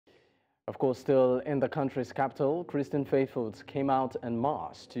Of course, still in the country's capital, Christian faithfuls came out en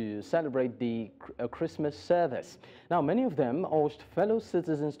masse to celebrate the Christmas service. Now, many of them urged fellow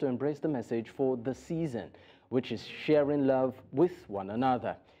citizens to embrace the message for the season, which is sharing love with one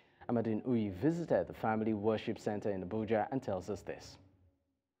another. Amadin visited the Family Worship Center in Abuja and tells us this.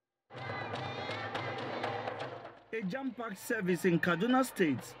 A jam-packed service in Kaduna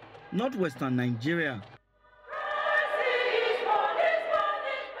State, northwestern Nigeria.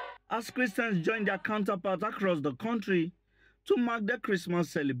 As Christians join their counterparts across the country to mark the Christmas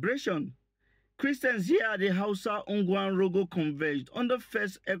celebration, Christians here at the Hausa Ungwan Rogo converged on the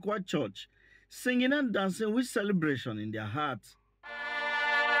first Ekwa Church, singing and dancing with celebration in their hearts.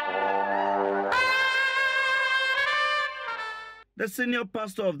 The senior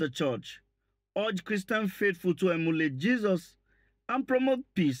pastor of the church urged Christian faithful to emulate Jesus and promote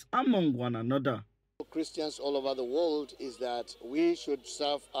peace among one another. Christians all over the world is that we should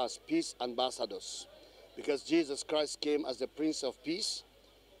serve as peace ambassadors, because Jesus Christ came as the Prince of Peace,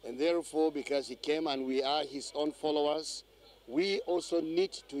 and therefore because he came and we are his own followers, we also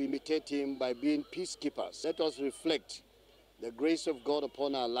need to imitate him by being peacekeepers. Let us reflect the grace of God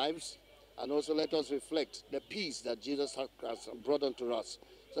upon our lives, and also let us reflect the peace that Jesus has brought unto us,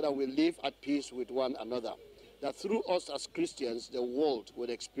 so that we live at peace with one another. That through us as Christians, the world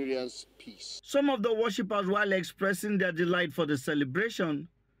would experience peace. Some of the worshippers, while expressing their delight for the celebration,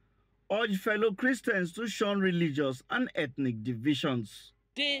 urged fellow Christians to shun religious and ethnic divisions.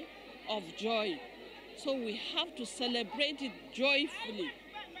 Day of joy, so we have to celebrate it joyfully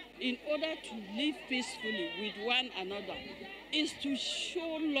in order to live peacefully with one another. Is to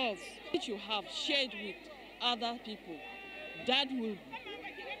show love which you have shared with other people. That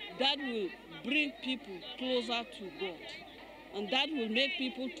will bring people closer to God, and that will make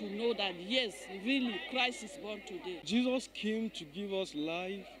people to know that yes, really Christ is born today. Jesus came to give us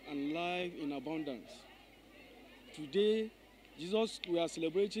life and life in abundance. Today, we are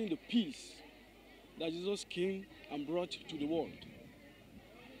celebrating the peace that Jesus came and brought to the world.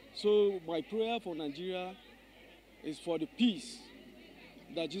 So my prayer for Nigeria is for the peace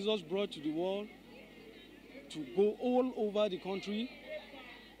that Jesus brought to the world to go all over the country.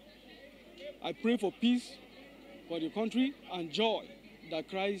 I pray for peace for the country and joy that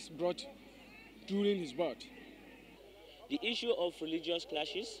Christ brought during his birth. The issue of religious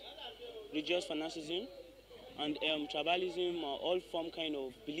clashes, religious fanaticism, and tribalism, or all form kind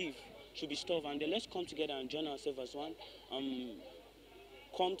of belief should be stopped. And then let's come together and join ourselves as one.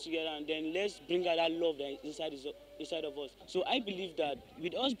 Come together and then let's bring out that love that is inside of us. So I believe that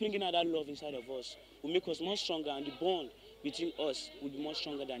with us bringing out that love inside of us will make us more stronger, and the bond between us will be more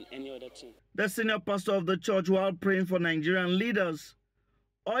stronger than any other thing. The senior pastor of the church, while praying for Nigerian leaders,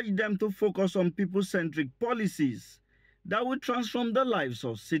 urged them to focus on people-centric policies that will transform the lives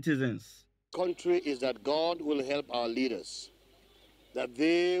of citizens. Country is that God will help our leaders, that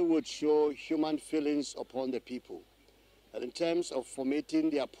they would show human feelings upon the people. And in terms of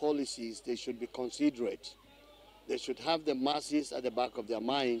formatting their policies, they should be considerate. They should have the masses at the back of their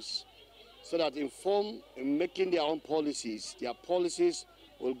minds, so that in making their own policies, their policies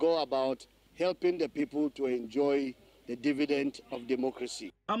will go about helping the people to enjoy the dividend of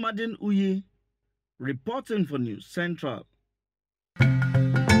democracy. Amadin, reporting for News Central.